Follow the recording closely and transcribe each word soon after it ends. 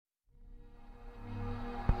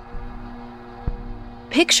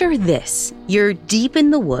Picture this. You're deep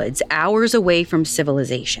in the woods, hours away from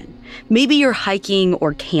civilization. Maybe you're hiking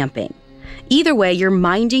or camping. Either way, you're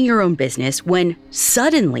minding your own business when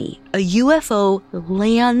suddenly a UFO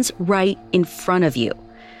lands right in front of you.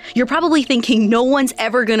 You're probably thinking no one's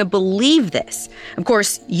ever going to believe this. Of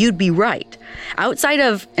course, you'd be right. Outside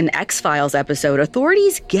of an X-Files episode,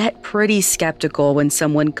 authorities get pretty skeptical when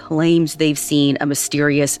someone claims they've seen a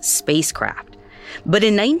mysterious spacecraft. But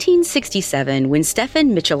in 1967, when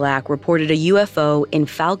Stephen Michalak reported a UFO in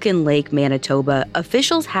Falcon Lake, Manitoba,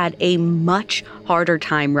 officials had a much harder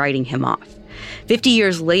time writing him off. 50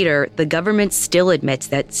 years later, the government still admits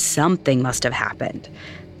that something must have happened.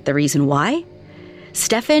 The reason why?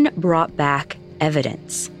 Stephen brought back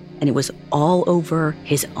evidence, and it was all over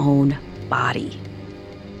his own body.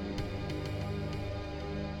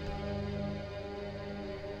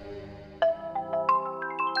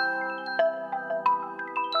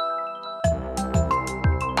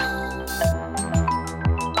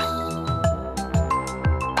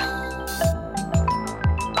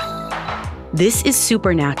 This is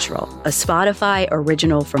Supernatural, a Spotify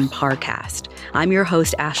original from Parcast. I'm your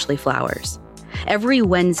host, Ashley Flowers. Every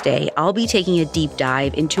Wednesday, I'll be taking a deep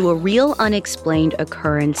dive into a real unexplained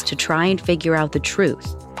occurrence to try and figure out the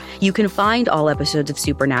truth. You can find all episodes of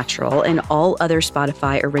Supernatural and all other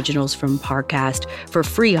Spotify originals from Parcast for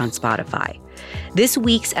free on Spotify. This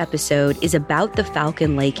week's episode is about the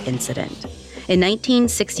Falcon Lake incident. In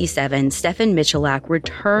 1967, Stephen Michalak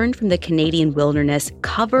returned from the Canadian wilderness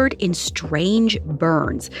covered in strange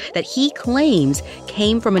burns that he claims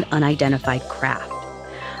came from an unidentified craft.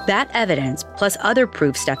 That evidence, plus other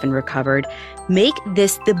proof Stephen recovered, make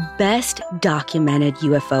this the best documented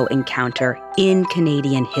UFO encounter in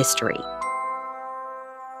Canadian history.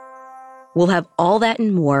 We'll have all that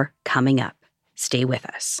and more coming up. Stay with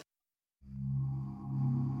us.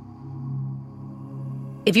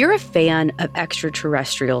 If you're a fan of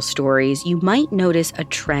extraterrestrial stories, you might notice a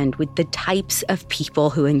trend with the types of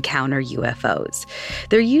people who encounter UFOs.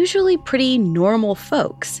 They're usually pretty normal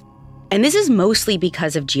folks. And this is mostly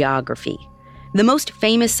because of geography. The most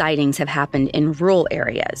famous sightings have happened in rural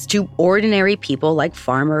areas to ordinary people like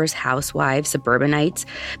farmers, housewives, suburbanites.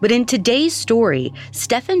 But in today's story,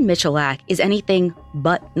 Stephen Michalak is anything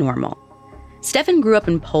but normal. Stephen grew up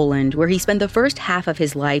in Poland, where he spent the first half of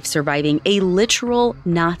his life surviving a literal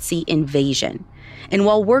Nazi invasion. And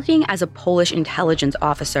while working as a Polish intelligence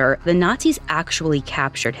officer, the Nazis actually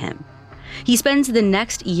captured him. He spends the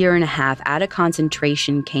next year and a half at a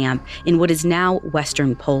concentration camp in what is now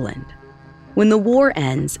Western Poland. When the war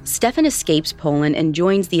ends, Stephen escapes Poland and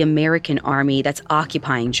joins the American army that's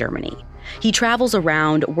occupying Germany. He travels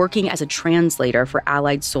around working as a translator for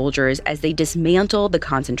Allied soldiers as they dismantle the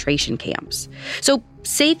concentration camps. So,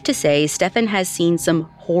 safe to say, Stephen has seen some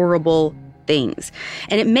horrible things.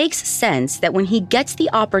 And it makes sense that when he gets the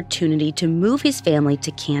opportunity to move his family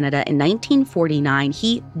to Canada in 1949,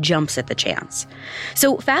 he jumps at the chance.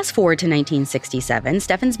 So fast forward to 1967,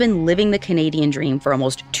 Stephen's been living the Canadian dream for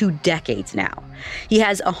almost 2 decades now. He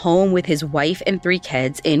has a home with his wife and 3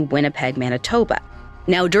 kids in Winnipeg, Manitoba.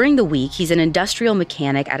 Now, during the week, he's an industrial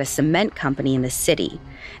mechanic at a cement company in the city.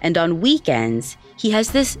 And on weekends, he has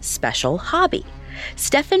this special hobby.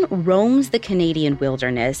 Stephen roams the Canadian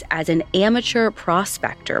wilderness as an amateur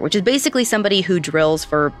prospector, which is basically somebody who drills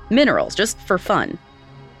for minerals, just for fun.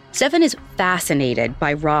 Stephen is fascinated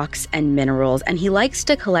by rocks and minerals, and he likes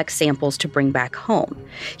to collect samples to bring back home.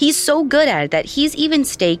 He's so good at it that he's even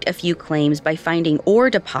staked a few claims by finding ore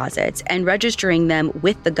deposits and registering them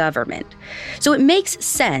with the government. So it makes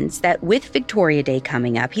sense that with Victoria Day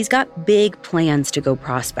coming up, he's got big plans to go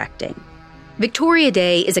prospecting. Victoria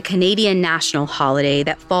Day is a Canadian national holiday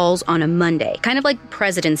that falls on a Monday, kind of like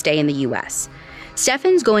President's Day in the US.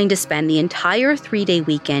 Stephen's going to spend the entire 3-day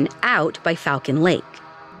weekend out by Falcon Lake.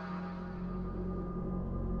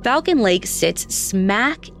 Falcon Lake sits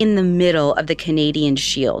smack in the middle of the Canadian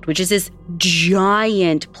Shield, which is this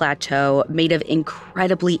giant plateau made of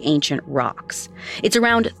incredibly ancient rocks. It's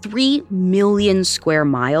around 3 million square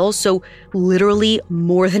miles, so literally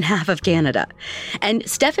more than half of Canada. And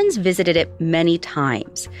Stephen's visited it many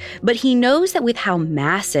times, but he knows that with how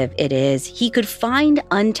massive it is, he could find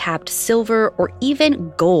untapped silver or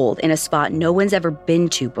even gold in a spot no one's ever been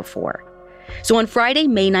to before. So on Friday,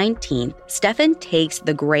 May 19th, Stephen takes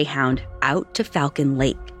the Greyhound out to Falcon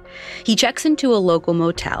Lake. He checks into a local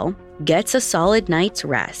motel, gets a solid night's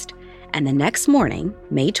rest, and the next morning,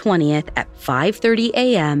 May 20th at 5:30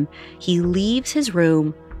 a.m., he leaves his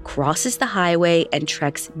room, crosses the highway, and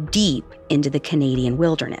treks deep into the Canadian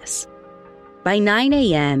wilderness. By 9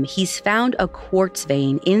 a.m., he's found a quartz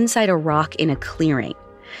vein inside a rock in a clearing.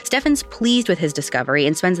 Stefan's pleased with his discovery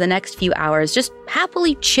and spends the next few hours just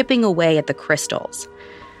happily chipping away at the crystals.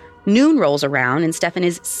 Noon rolls around and Stefan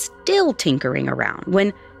is still tinkering around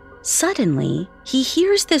when suddenly he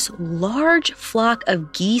hears this large flock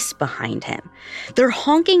of geese behind him. They're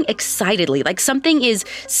honking excitedly, like something is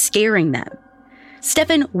scaring them.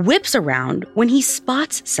 Stefan whips around when he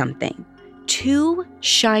spots something. 2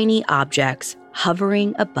 shiny objects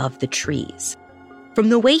hovering above the trees. From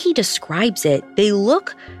the way he describes it, they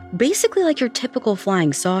look basically like your typical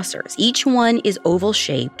flying saucers. Each one is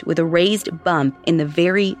oval-shaped with a raised bump in the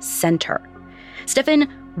very center. Stefan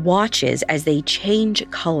watches as they change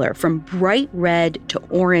color from bright red to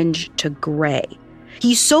orange to gray.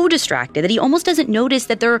 He's so distracted that he almost doesn't notice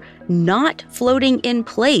that they're not floating in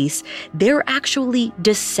place. They're actually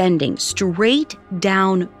descending straight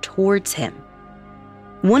down towards him.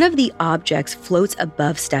 One of the objects floats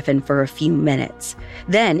above Stefan for a few minutes.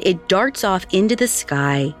 Then it darts off into the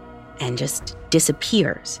sky and just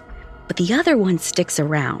disappears. But the other one sticks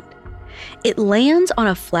around. It lands on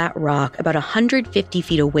a flat rock about 150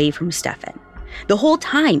 feet away from Stefan. The whole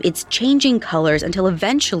time, it's changing colors until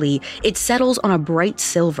eventually it settles on a bright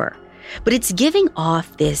silver. But it's giving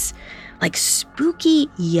off this spooky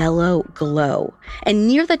yellow glow. And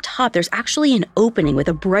near the top, there's actually an opening with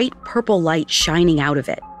a bright purple light shining out of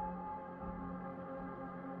it.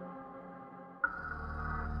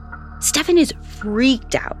 Stefan is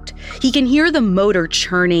freaked out. He can hear the motor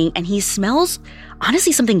churning and he smells,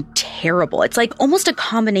 honestly, something terrible. It's like almost a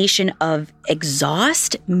combination of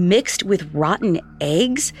exhaust mixed with rotten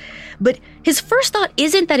eggs. But his first thought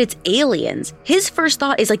isn't that it's aliens. His first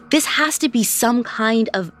thought is this has to be some kind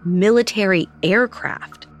of military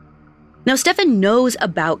aircraft. Now, Stefan knows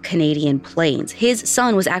about Canadian planes. His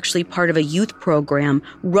son was actually part of a youth program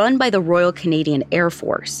run by the Royal Canadian Air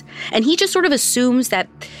Force. And he just sort of assumes that,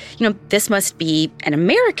 this must be an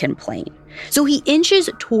American plane. So he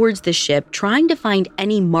inches towards the ship, trying to find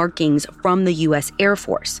any markings from the U.S. Air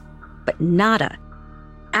Force. But nada.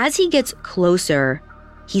 As he gets closer,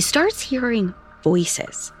 he starts hearing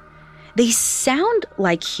voices. They sound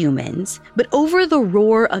like humans, but over the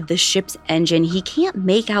roar of the ship's engine, he can't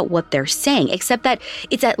make out what they're saying, except that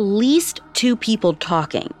it's at least 2 people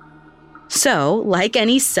talking. So, like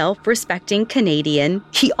any self-respecting Canadian,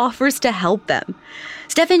 he offers to help them.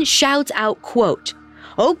 Stefan shouts out, quote,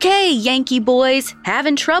 "Okay, Yankee boys,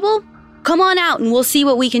 having trouble? Come on out and we'll see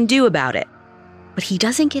what we can do about it." But he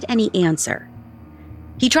doesn't get any answer.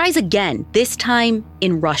 He tries again, this time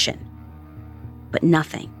in Russian. But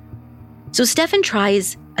nothing. So Stefan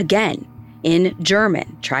tries again in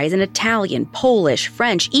German, tries in Italian, Polish,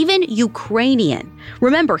 French, even Ukrainian.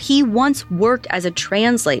 Remember, he once worked as a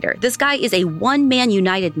translator. This guy is a one-man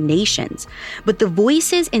United Nations. But the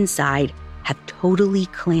voices inside have totally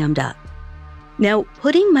clammed up. Now,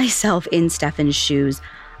 putting myself in Stefan's shoes,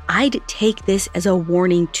 I'd take this as a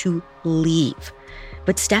warning to leave.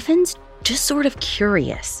 But Stefan's just sort of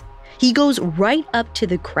curious. He goes right up to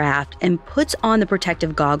the craft and puts on the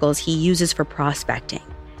protective goggles he uses for prospecting.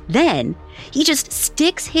 Then, he just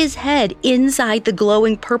sticks his head inside the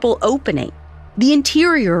glowing purple opening. The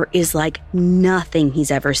interior is like nothing he's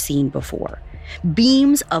ever seen before.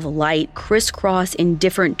 Beams of light crisscross in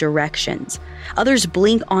different directions. Others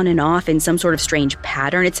blink on and off in some sort of strange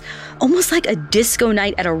pattern. It's almost like a disco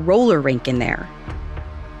night at a roller rink in there.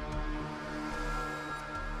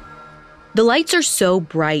 The lights are so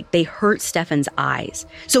bright, they hurt Stefan's eyes,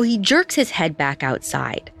 so he jerks his head back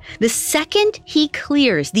outside. The second he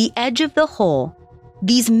clears the edge of the hole,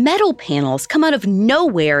 these metal panels come out of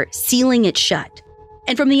nowhere, sealing it shut.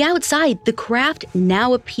 And from the outside, the craft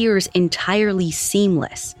now appears entirely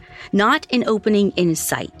seamless, not an opening in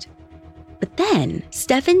sight. But then,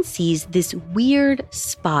 Stefan sees this weird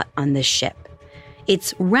spot on the ship.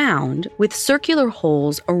 It's round with circular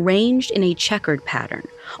holes arranged in a checkered pattern,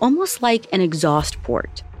 almost like an exhaust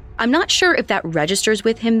port. I'm not sure if that registers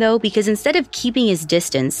with him though, because instead of keeping his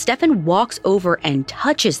distance, Stefan walks over and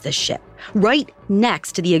touches the ship, right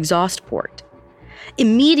next to the exhaust port.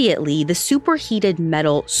 Immediately, the superheated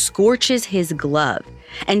metal scorches his glove,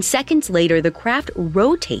 and seconds later, the craft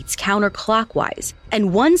rotates counterclockwise,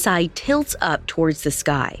 and one side tilts up towards the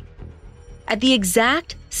sky. At the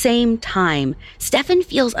exact same time, Stefan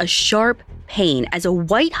feels a sharp pain as a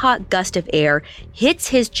white-hot gust of air hits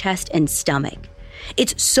his chest and stomach.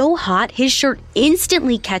 It's so hot, his shirt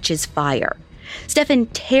instantly catches fire. Stefan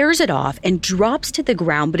tears it off and drops to the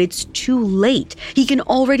ground, but it's too late. He can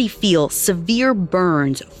already feel severe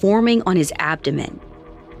burns forming on his abdomen.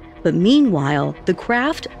 But meanwhile, the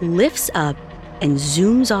craft lifts up and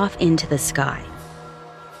zooms off into the sky.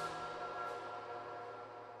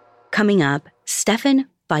 Coming up, Stefan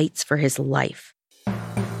fights for his life.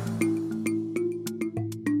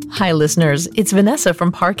 Hi, listeners. It's Vanessa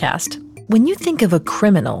from Parcast. When you think of a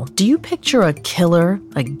criminal, do you picture a killer,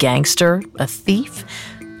 a gangster, a thief?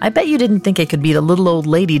 I bet you didn't think it could be the little old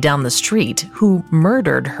lady down the street who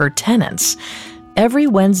murdered her tenants. Every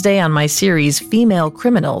Wednesday on my series, Female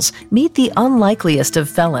Criminals, meet the unlikeliest of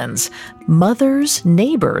felons, mothers,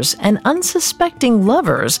 neighbors, and unsuspecting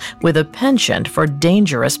lovers with a penchant for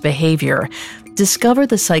dangerous behavior. Discover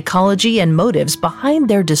the psychology and motives behind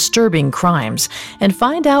their disturbing crimes and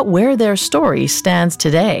find out where their story stands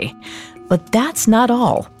today. But that's not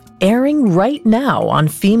all. Airing right now on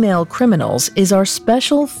Female Criminals is our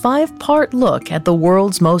special 5-part look at the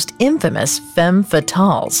world's most infamous femme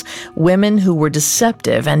fatales, women who were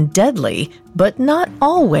deceptive and deadly, but not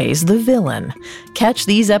always the villain. Catch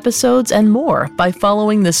these episodes and more by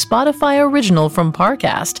following the Spotify original from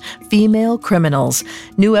Parcast, Female Criminals.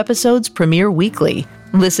 New episodes premiere weekly.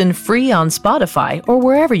 Listen free on Spotify or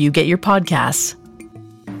wherever you get your podcasts.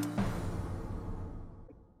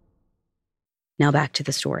 Now back to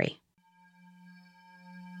the story.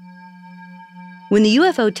 When the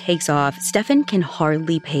UFO takes off, Stefan can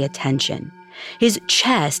hardly pay attention. His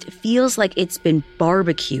chest feels like it's been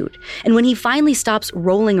barbecued, and when he finally stops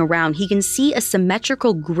rolling around, he can see a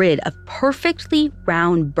symmetrical grid of perfectly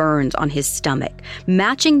round burns on his stomach,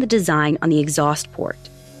 matching the design on the exhaust port.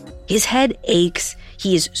 His head aches,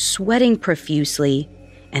 he is sweating profusely,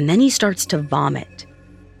 and then he starts to vomit.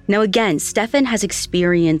 Now again, Stefan has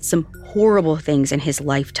experienced some horrible things in his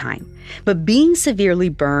lifetime, but being severely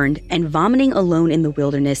burned and vomiting alone in the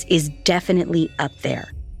wilderness is definitely up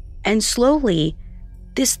there. And slowly,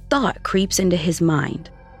 this thought creeps into his mind.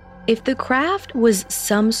 If the craft was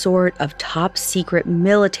some sort of top-secret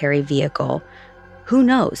military vehicle, who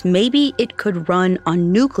knows, maybe it could run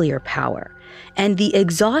on nuclear power, and the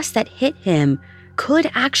exhaust that hit him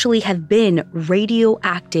could actually have been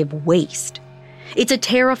radioactive waste. It's a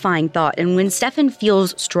terrifying thought, and when Stefan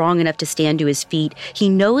feels strong enough to stand to his feet, he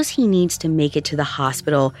knows he needs to make it to the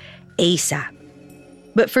hospital ASAP.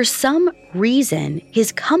 But for some reason,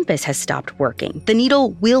 his compass has stopped working. The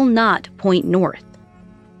needle will not point north.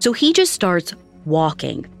 So he just starts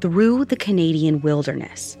walking through the Canadian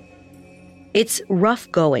wilderness. It's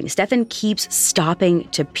rough going. Stefan keeps stopping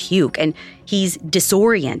to puke, and he's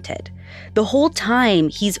disoriented. The whole time,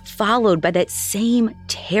 he's followed by that same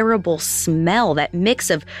terrible smell, that mix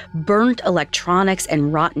of burnt electronics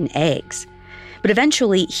and rotten eggs. But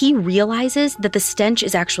eventually, he realizes that the stench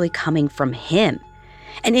is actually coming from him.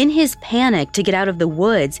 And in his panic to get out of the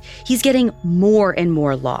woods, he's getting more and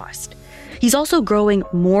more lost. He's also growing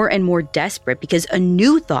more and more desperate because a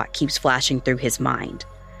new thought keeps flashing through his mind.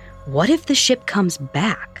 What if the ship comes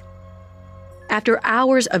back? After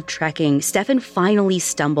hours of trekking, Stefan finally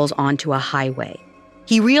stumbles onto a highway.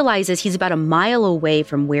 He realizes he's about a mile away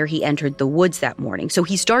from where he entered the woods that morning, so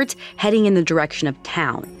he starts heading in the direction of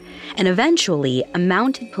town. And eventually, a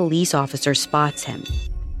mounted police officer spots him.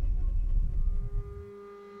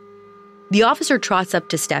 The officer trots up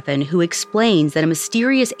to Stefan, who explains that a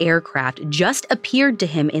mysterious aircraft just appeared to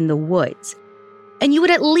him in the woods. And you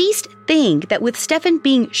would at least think that with Stefan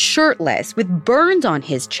being shirtless, with burns on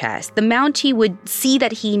his chest, the Mountie would see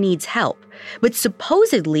that he needs help. But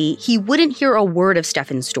supposedly, he wouldn't hear a word of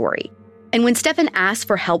Stefan's story. And when Stefan asks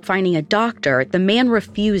for help finding a doctor, the man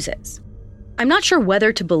refuses. I'm not sure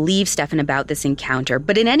whether to believe Stefan about this encounter,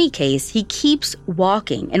 but in any case, he keeps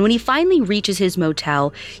walking. And when he finally reaches his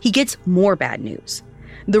motel, he gets more bad news.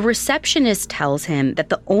 The receptionist tells him that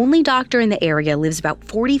the only doctor in the area lives about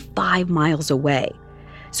 45 miles away.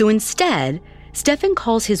 So instead, Stefan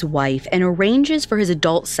calls his wife and arranges for his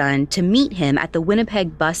adult son to meet him at the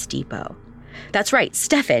Winnipeg bus depot. That's right,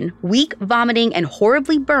 Stefan, weak, vomiting, and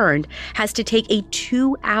horribly burned, has to take a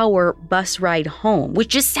 2-hour bus ride home, which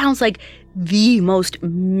just sounds like the most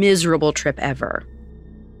miserable trip ever.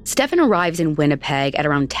 Stefan arrives in Winnipeg at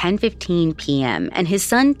around 10:15 p.m., and his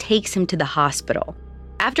son takes him to the hospital.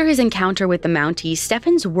 After his encounter with the Mountie,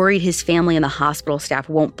 Stefan's worried his family and the hospital staff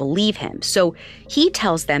won't believe him, so he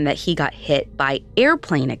tells them that he got hit by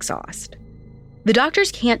airplane exhaust. The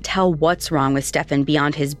doctors can't tell what's wrong with Stefan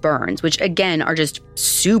beyond his burns, which again are just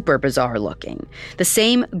super bizarre looking. The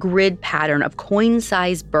same grid pattern of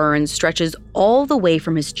coin-sized burns stretches all the way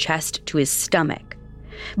from his chest to his stomach.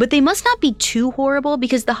 But they must not be too horrible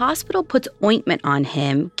because the hospital puts ointment on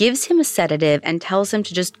him, gives him a sedative, and tells him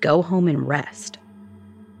to just go home and rest.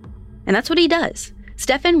 And that's what he does.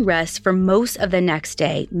 Stefan rests for most of the next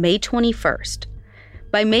day, May 21st.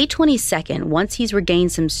 By May 22nd, once he's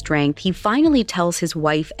regained some strength, he finally tells his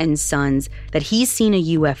wife and sons that he's seen a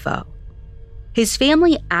UFO. His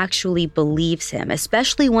family actually believes him,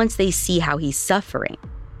 especially once they see how he's suffering.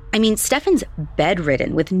 I mean, Stefan's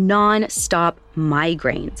bedridden with non-stop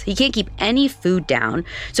migraines. He can't keep any food down,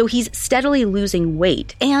 so he's steadily losing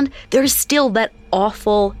weight, and there's still that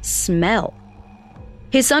awful smell.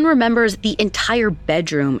 His son remembers the entire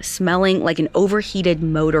bedroom smelling like an overheated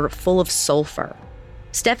motor full of sulfur.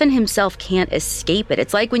 Stefan himself can't escape it.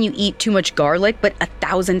 It's like when you eat too much garlic, but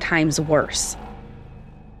 1,000 times worse.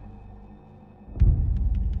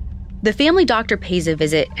 The family doctor pays a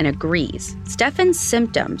visit and agrees. Stefan's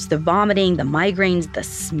symptoms, the vomiting, the migraines, the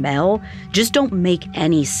smell, just don't make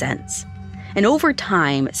any sense. And over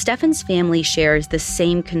time, Stefan's family shares the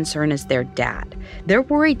same concern as their dad. They're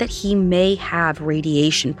worried that he may have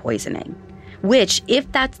radiation poisoning, which,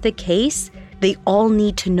 if that's the case, they all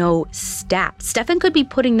need to know stat. Stefan could be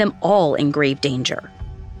putting them all in grave danger.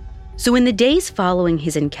 So in the days following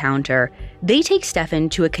his encounter, they take Stefan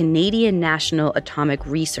to a Canadian National Atomic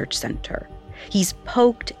Research Center. He's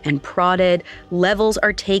poked and prodded, levels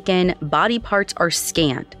are taken, body parts are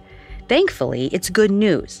scanned. Thankfully, it's good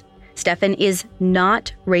news. Stefan is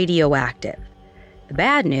not radioactive. The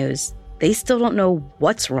bad news, they still don't know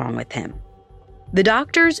what's wrong with him. The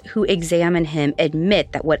doctors who examine him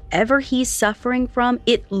admit that whatever he's suffering from,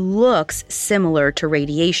 it looks similar to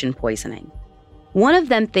radiation poisoning. One of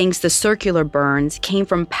them thinks the circular burns came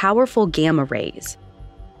from powerful gamma rays.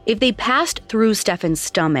 If they passed through Stefan's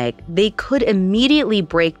stomach, they could immediately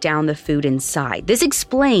break down the food inside. This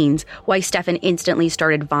explains why Stefan instantly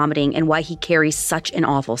started vomiting and why he carries such an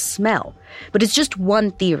awful smell. But it's just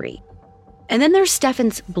one theory. And then there's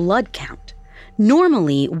Stefan's blood count.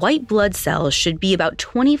 Normally, white blood cells should be about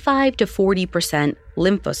 25 to 40%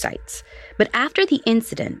 lymphocytes. But after the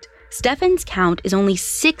incident, Stefan's count is only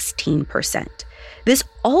 16%. This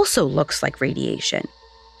also looks like radiation.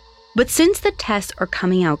 But since the tests are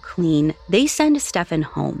coming out clean, they send Stefan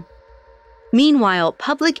home. Meanwhile,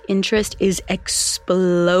 public interest is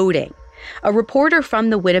exploding. A reporter from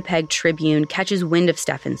the Winnipeg Tribune catches wind of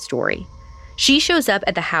Stefan's story. She shows up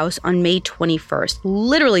at the house on May 21st,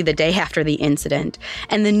 literally the day after the incident,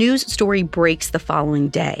 and the news story breaks the following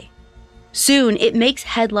day. Soon, it makes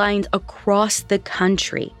headlines across the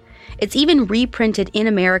country. It's even reprinted in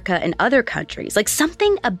America and other countries. Like,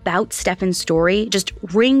 something about Stefan's story just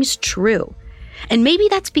rings true. And maybe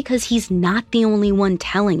that's because he's not the only one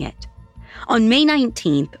telling it. On May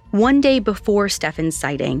 19th, one day before Stefan's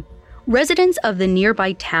sighting, residents of the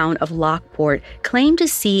nearby town of Lockport claim to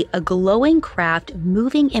see a glowing craft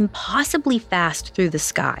moving impossibly fast through the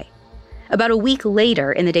sky. About a week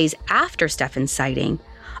later, in the days after Stefan's sighting,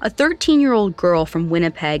 a 13-year-old girl from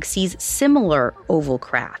Winnipeg sees similar oval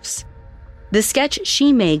crafts. The sketch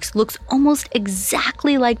she makes looks almost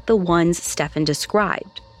exactly like the ones Stefan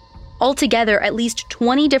described. Altogether, at least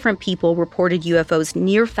 20 different people reported UFOs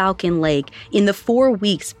near Falcon Lake in the 4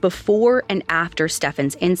 weeks before and after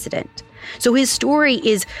Stefan's incident. So his story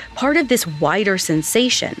is part of this wider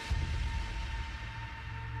sensation.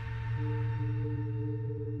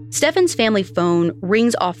 Stefan's family phone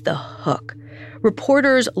rings off the hook.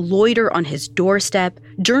 Reporters loiter on his doorstep.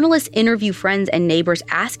 Journalists interview friends and neighbors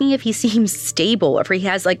asking if he seems stable or if he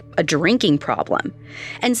has a drinking problem.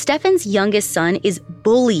 And Stefan's youngest son is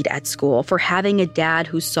bullied at school for having a dad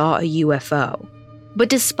who saw a UFO. But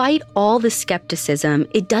despite all the skepticism,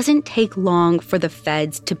 it doesn't take long for the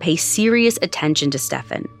feds to pay serious attention to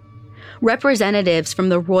Stefan. Representatives from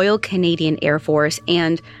the Royal Canadian Air Force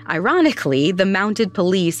and, ironically, the Mounted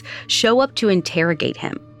Police show up to interrogate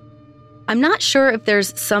him. I'm not sure if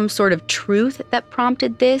there's some sort of truth that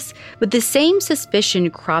prompted this, but the same suspicion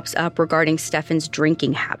crops up regarding Stefan's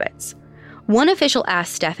drinking habits. One official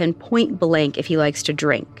asks Stefan point blank if he likes to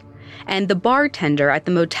drink, and the bartender at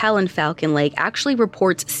the motel in Falcon Lake actually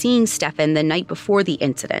reports seeing Stefan the night before the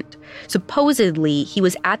incident. Supposedly, he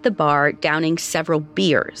was at the bar downing several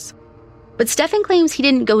beers. But Stefan claims he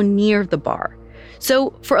didn't go near the bar.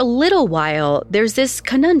 So for a little while, there's this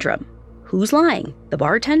conundrum. Who's lying, the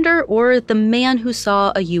bartender or the man who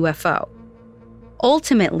saw a UFO?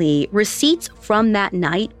 Ultimately, receipts from that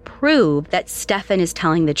night prove that Stefan is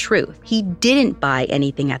telling the truth. He didn't buy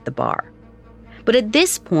anything at the bar. But at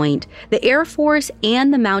this point, the Air Force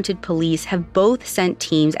and the Mounted Police have both sent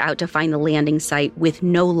teams out to find the landing site with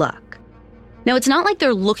no luck. Now, it's not like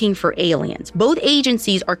they're looking for aliens. Both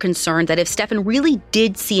agencies are concerned that if Stefan really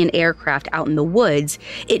did see an aircraft out in the woods,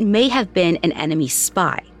 it may have been an enemy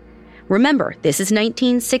spy. Remember, this is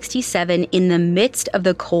 1967 in the midst of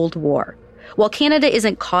the Cold War. While Canada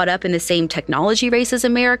isn't caught up in the same technology race as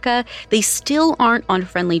America, they still aren't on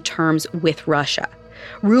friendly terms with Russia.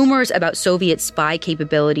 Rumors about Soviet spy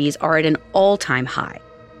capabilities are at an all-time high.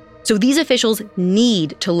 So these officials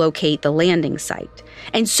need to locate the landing site.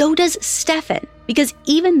 And so does Stefan, because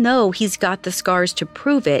even though he's got the scars to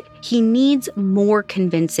prove it, he needs more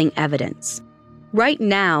convincing evidence. Right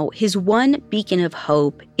now, his one beacon of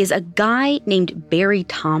hope is a guy named Barry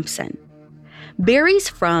Thompson. Barry's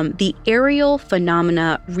from the Aerial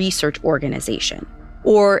Phenomena Research Organization,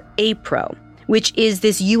 or APRO, which is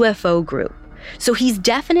this UFO group. So he's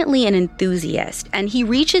definitely an enthusiast, and he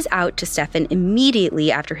reaches out to Stefan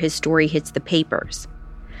immediately after his story hits the papers.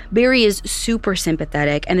 Barry is super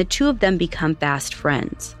sympathetic, and the two of them become fast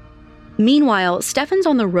friends. Meanwhile, Stefan's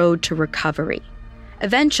on the road to recovery.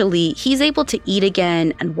 Eventually, he's able to eat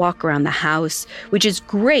again and walk around the house, which is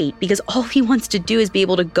great because all he wants to do is be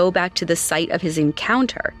able to go back to the site of his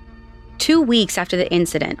encounter. 2 weeks after the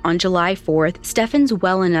incident, on July 4th, Stefan's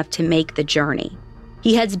well enough to make the journey.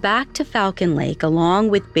 He heads back to Falcon Lake along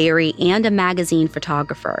with Barry and a magazine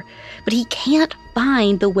photographer, but he can't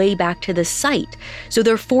find the way back to the site, so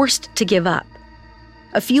they're forced to give up.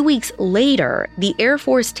 A few weeks later, the Air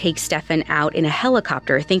Force takes Stefan out in a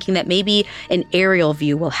helicopter, thinking that maybe an aerial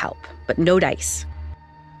view will help, but no dice.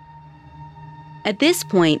 At this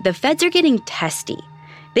point, the feds are getting testy.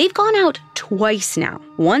 They've gone out twice now,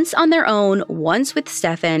 once on their own, once with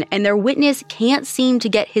Stefan, and their witness can't seem to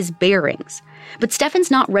get his bearings. But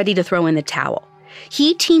Stefan's not ready to throw in the towel.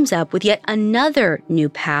 He teams up with yet another new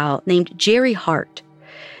pal named Jerry Hart.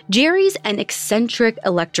 Jerry's an eccentric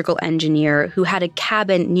electrical engineer who had a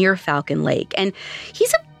cabin near Falcon Lake, and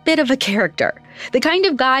he's a bit of a character. The kind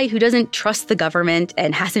of guy who doesn't trust the government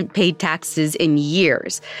and hasn't paid taxes in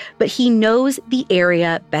years, but he knows the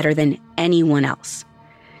area better than anyone else.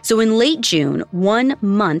 So in late June, 1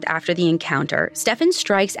 month after the encounter, Stefan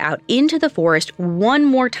strikes out into the forest one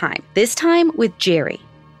more time, this time with Jerry.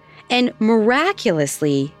 And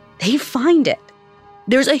miraculously, they find it.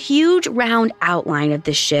 There's a huge round outline of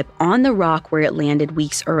the ship on the rock where it landed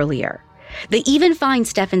weeks earlier. They even find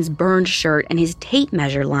Stefan's burned shirt and his tape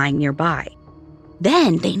measure lying nearby.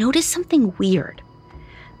 Then they notice something weird.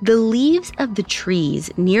 The leaves of the trees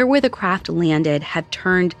near where the craft landed have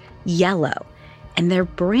turned yellow, and their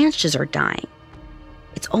branches are dying.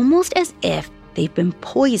 It's almost as if they've been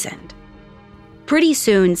poisoned. Pretty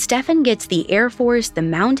soon, Stefan gets the Air Force, the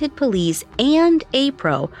Mounted Police, and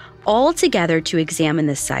APRO all together to examine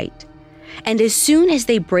the site. And as soon as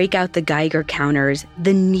they break out the Geiger counters,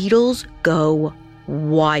 the needles go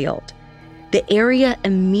wild. The area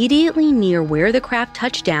immediately near where the craft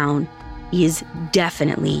touched down is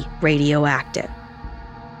definitely radioactive.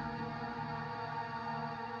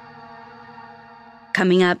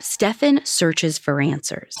 Coming up, Stefan searches for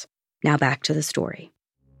answers. Now back to the story.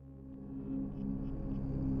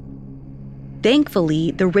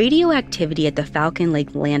 Thankfully, the radioactivity at the Falcon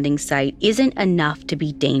Lake landing site isn't enough to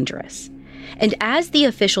be dangerous. And as the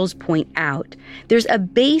officials point out, there's a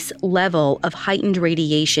base level of heightened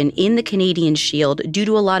radiation in the Canadian Shield due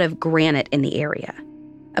to a lot of granite in the area.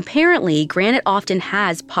 Apparently, granite often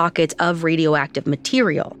has pockets of radioactive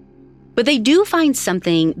material. But they do find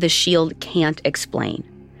something the Shield can't explain.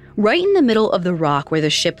 Right in the middle of the rock where the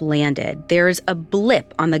ship landed, there's a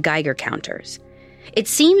blip on the Geiger counters. It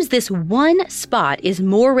seems this one spot is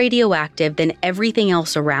more radioactive than everything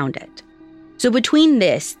else around it. So between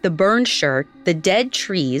this, the burned shirt, the dead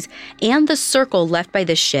trees, and the circle left by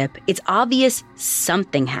the ship, it's obvious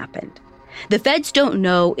something happened. The feds don't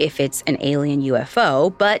know if it's an alien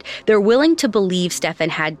UFO, but they're willing to believe Stefan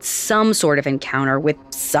had some sort of encounter with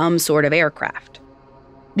some sort of aircraft.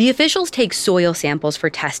 The officials take soil samples for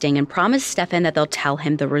testing and promise Stefan that they'll tell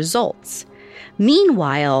him the results.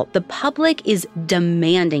 Meanwhile, the public is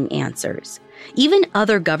demanding answers. Even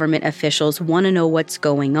other government officials want to know what's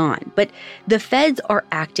going on, but the feds are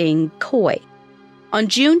acting coy. On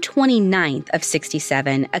June 29th of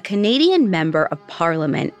 1967, a Canadian member of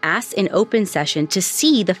Parliament asked in open session to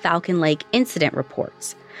see the Falcon Lake incident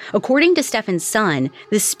reports. According to Stefan's son,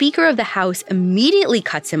 the Speaker of the House immediately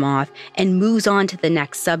cuts him off and moves on to the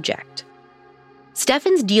next subject.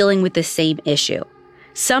 Stefan's dealing with the same issue.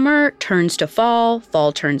 Summer turns to fall,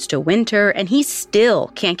 fall turns to winter, and he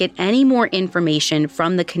still can't get any more information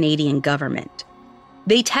from the Canadian government.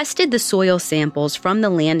 They tested the soil samples from the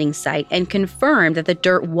landing site and confirmed that the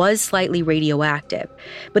dirt was slightly radioactive,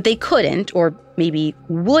 but they couldn't, or maybe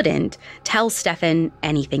wouldn't, tell Stefan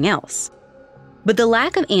anything else. But the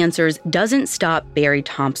lack of answers doesn't stop Barry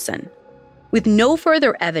Thompson. With no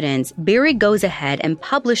further evidence, Barry goes ahead and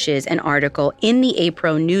publishes an article in the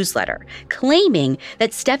APRO newsletter, claiming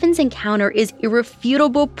that Stefan's encounter is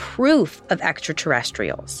irrefutable proof of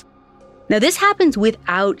extraterrestrials. Now, this happens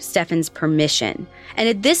without Stefan's permission, and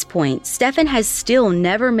at this point, Stefan has still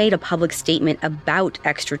never made a public statement about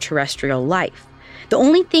extraterrestrial life. The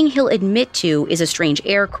only thing he'll admit to is a strange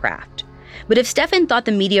aircraft. But if Stefan thought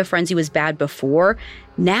the media frenzy was bad before,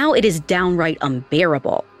 now it is downright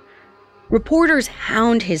unbearable. Reporters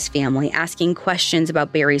hound his family, asking questions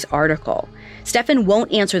about Barry's article. Stefan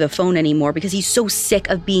won't answer the phone anymore because he's so sick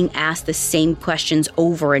of being asked the same questions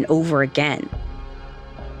over and over again.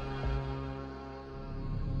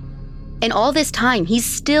 And all this time, he's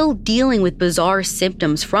still dealing with bizarre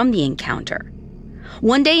symptoms from the encounter.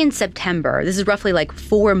 One day in September, this is roughly like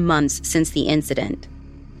 4 months since the incident,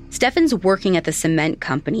 Stefan's working at the cement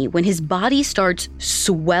company when his body starts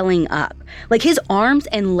swelling up. Like his arms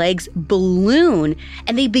and legs balloon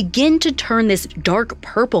and they begin to turn this dark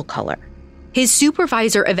purple color. His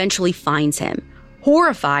supervisor eventually finds him.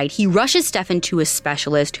 Horrified, he rushes Stefan to a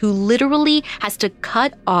specialist who literally has to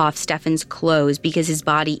cut off Stefan's clothes because his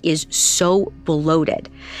body is so bloated.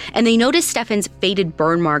 And they notice Stefan's faded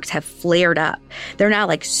burn marks have flared up. They're now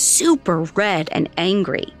like super red and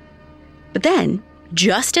angry. But then,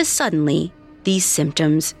 just as suddenly, these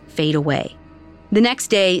symptoms fade away. The next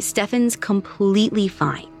day, Stefan's completely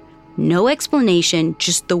fine. No explanation,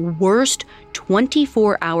 just the worst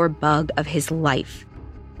 24-hour bug of his life.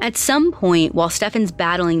 At some point, while Stefan's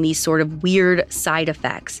battling these sort of weird side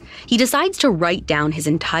effects, he decides to write down his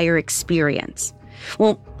entire experience.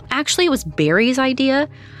 Well, actually, it was Barry's idea.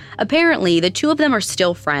 Apparently, the two of them are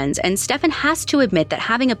still friends, and Stefan has to admit that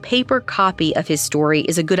having a paper copy of his story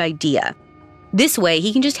is a good idea. This way,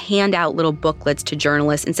 he can just hand out little booklets to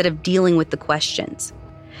journalists instead of dealing with the questions.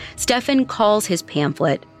 Stefan calls his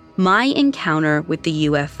pamphlet, My Encounter with the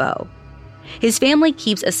UFO. His family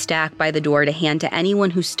keeps a stack by the door to hand to anyone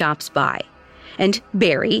who stops by. And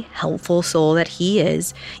Barry, helpful soul that he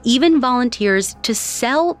is, even volunteers to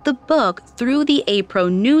sell the book through the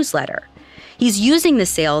APRO newsletter. He's using the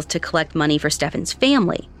sales to collect money for Stefan's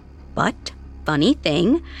family. But funny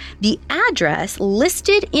thing, the address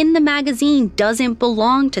listed in the magazine doesn't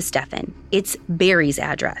belong to Stefan. It's Barry's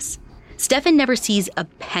address. Stefan never sees a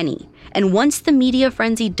penny, and once the media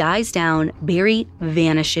frenzy dies down, Barry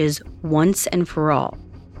vanishes once and for all.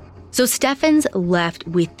 So Stefan's left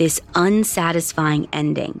with this unsatisfying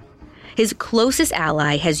ending. His closest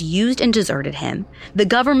ally has used and deserted him, the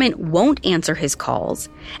government won't answer his calls,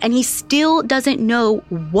 and he still doesn't know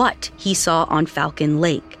what he saw on Falcon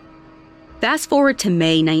Lake. Fast forward to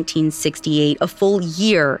May 1968, a full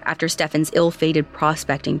year after Stefan's ill-fated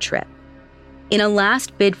prospecting trip. In a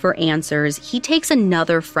last bid for answers, he takes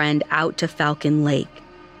another friend out to Falcon Lake.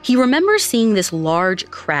 He remembers seeing this large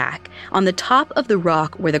crack on the top of the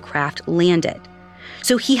rock where the craft landed.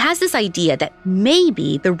 So he has this idea that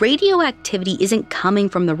maybe the radioactivity isn't coming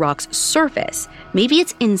from the rock's surface. Maybe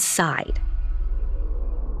it's inside.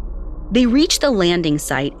 They reach the landing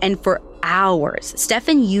site, and for hours,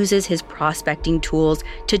 Stefan uses his prospecting tools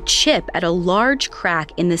to chip at a large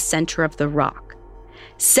crack in the center of the rock.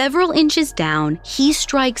 Several inches down, he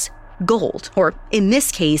strikes gold, or in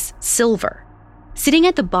this case, silver. Sitting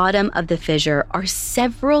at the bottom of the fissure are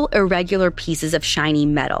several irregular pieces of shiny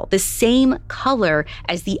metal, the same color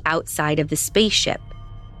as the outside of the spaceship.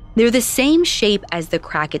 They're the same shape as the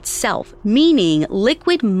crack itself, meaning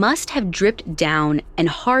liquid must have dripped down and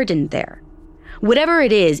hardened there. Whatever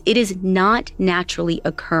it is not naturally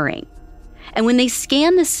occurring. And when they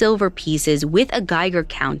scan the silver pieces with a Geiger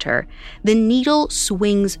counter, the needle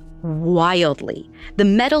swings wildly. The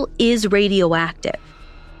metal is radioactive.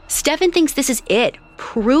 Stefan thinks this is it,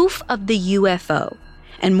 proof of the UFO.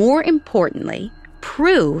 And more importantly,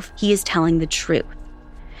 proof he is telling the truth.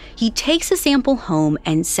 He takes a sample home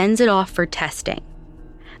and sends it off for testing.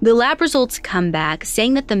 The lab results come back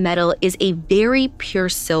saying that the metal is a very pure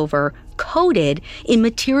silver coated in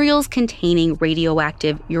materials containing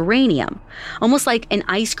radioactive uranium, almost like an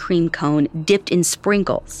ice cream cone dipped in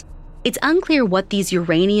sprinkles. It's unclear what these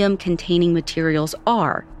uranium-containing materials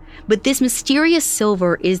are, but this mysterious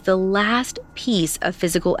silver is the last piece of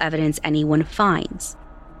physical evidence anyone finds.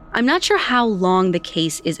 I'm not sure how long the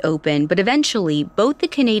case is open, but eventually both the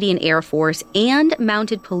Canadian Air Force and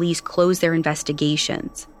mounted police close their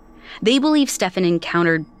investigations. They believe Stefan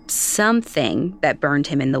encountered something that burned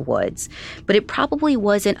him in the woods, but it probably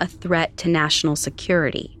wasn't a threat to national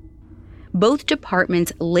security. Both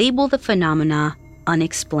departments label the phenomena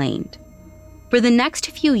unexplained. For the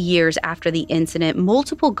next few years after the incident,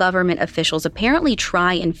 multiple government officials apparently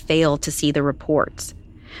try and fail to see the reports.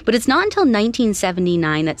 But it's not until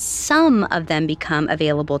 1979 that some of them become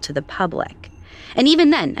available to the public. And even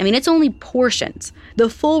then, it's only portions. The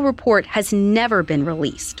full report has never been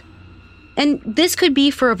released. And this could be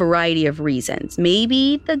for a variety of reasons.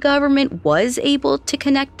 Maybe the government was able to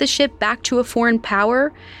connect the ship back to a foreign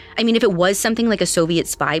power. I mean, if it was something like a Soviet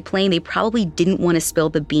spy plane, they probably didn't want to spill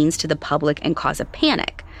the beans to the public and cause a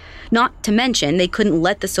panic. Not to mention, they couldn't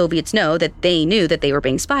let the Soviets know that they knew that they were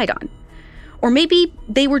being spied on. Or maybe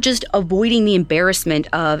they were just avoiding the embarrassment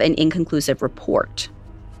of an inconclusive report.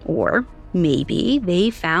 Or maybe they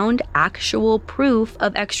found actual proof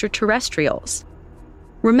of extraterrestrials.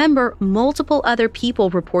 Remember, multiple other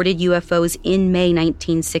people reported UFOs in May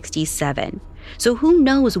 1967. So who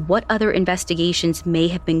knows what other investigations may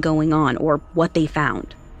have been going on or what they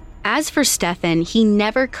found. As for Stefan, he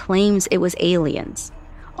never claims it was aliens.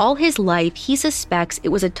 All his life, he suspects it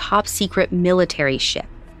was a top-secret military ship.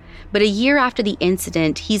 But a year after the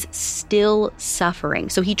incident, he's still suffering,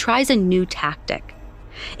 so he tries a new tactic.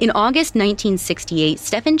 In August 1968,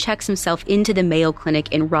 Stefan checks himself into the Mayo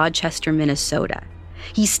Clinic in Rochester, Minnesota.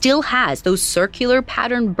 He still has those circular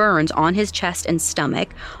pattern burns on his chest and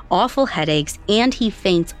stomach, awful headaches, and he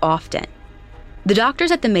faints often. The doctors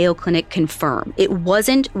at the Mayo Clinic confirm it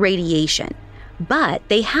wasn't radiation, but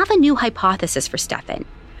they have a new hypothesis for Stefan.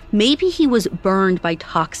 Maybe he was burned by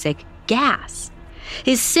toxic gas.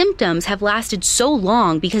 His symptoms have lasted so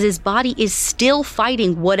long because his body is still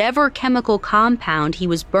fighting whatever chemical compound he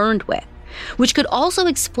was burned with, which could also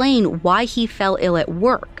explain why he fell ill at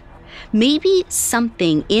work. Maybe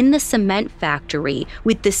something in the cement factory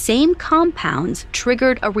with the same compounds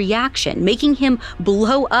triggered a reaction, making him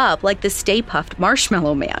blow up like the Stay Puft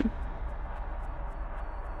Marshmallow Man.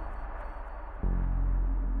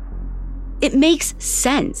 It makes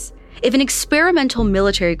sense. If an experimental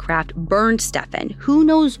military craft burned Stefan, who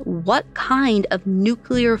knows what kind of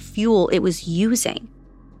nuclear fuel it was using?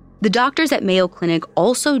 The doctors at Mayo Clinic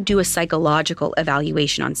also do a psychological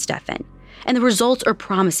evaluation on Stefan, and the results are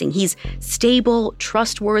promising. He's stable,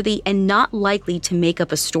 trustworthy, and not likely to make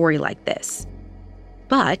up a story like this.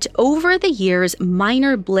 But over the years,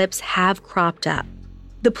 minor blips have cropped up.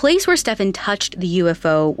 The place where Stefan touched the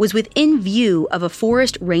UFO was within view of a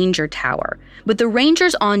forest ranger tower, but the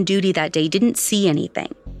rangers on duty that day didn't see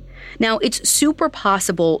anything. Now, it's super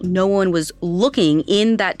possible no one was looking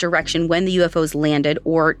in that direction when the UFOs landed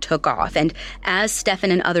or took off, and as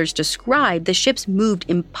Stefan and others described, the ships moved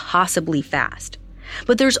impossibly fast.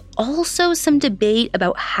 But there's also some debate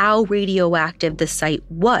about how radioactive the site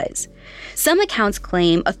was. Some accounts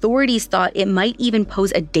claim authorities thought it might even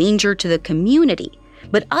pose a danger to the community,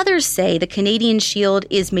 but others say the Canadian Shield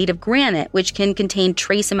is made of granite, which can contain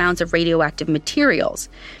trace amounts of radioactive materials.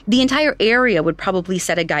 The entire area would probably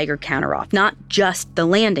set a Geiger counter off, not just the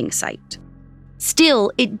landing site.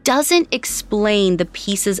 Still, it doesn't explain the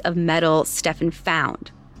pieces of metal Stefan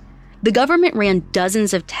found. The government ran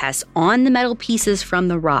dozens of tests on the metal pieces from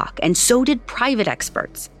the rock, and so did private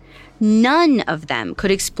experts. None of them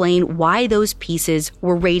could explain why those pieces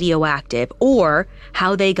were radioactive or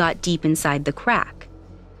how they got deep inside the crack.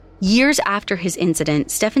 Years after his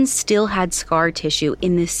incident, Stefan still had scar tissue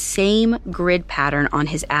in the same grid pattern on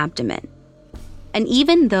his abdomen. And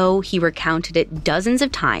even though he recounted it dozens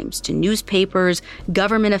of times to newspapers,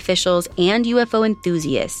 government officials, and UFO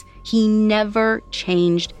enthusiasts, he never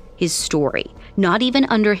changed his story, not even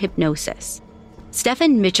under hypnosis.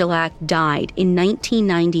 Stefan Michalak died in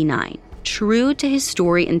 1999, true to his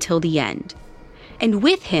story until the end. And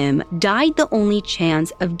with him died the only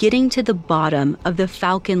chance of getting to the bottom of the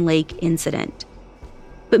Falcon Lake incident.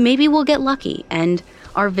 But maybe we'll get lucky, and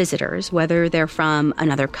our visitors, whether they're from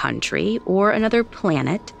another country or another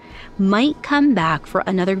planet, might come back for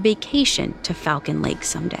another vacation to Falcon Lake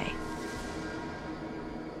someday.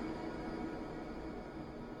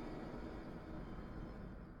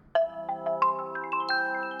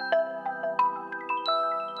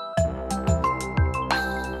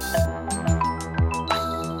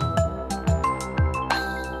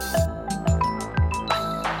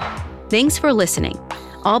 Thanks for listening.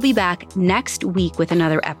 I'll be back next week with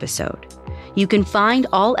another episode. You can find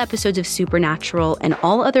all episodes of Supernatural and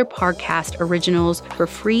all other Parcast originals for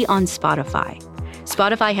free on Spotify.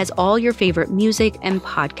 Spotify has all your favorite music and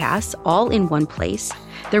podcasts all in one place.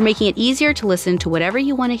 They're making it easier to listen to whatever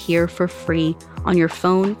you want to hear for free on your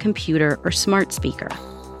phone, computer, or smart speaker.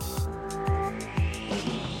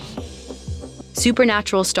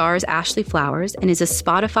 Supernatural stars Ashley Flowers and is a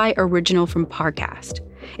Spotify original from Parcast.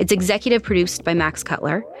 It's executive produced by Max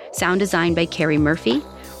Cutler, sound designed by Carrie Murphy,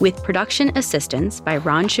 with production assistance by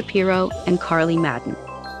Ron Shapiro and Carly Madden.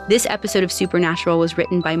 This episode of Supernatural was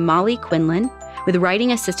written by Molly Quinlan, with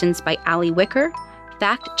writing assistance by Allie Wicker,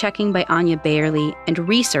 fact-checking by Anya Bayerly, and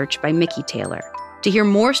research by Mickey Taylor. To hear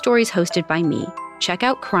more stories hosted by me, check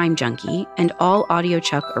out Crime Junkie and all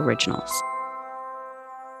AudioChuck originals.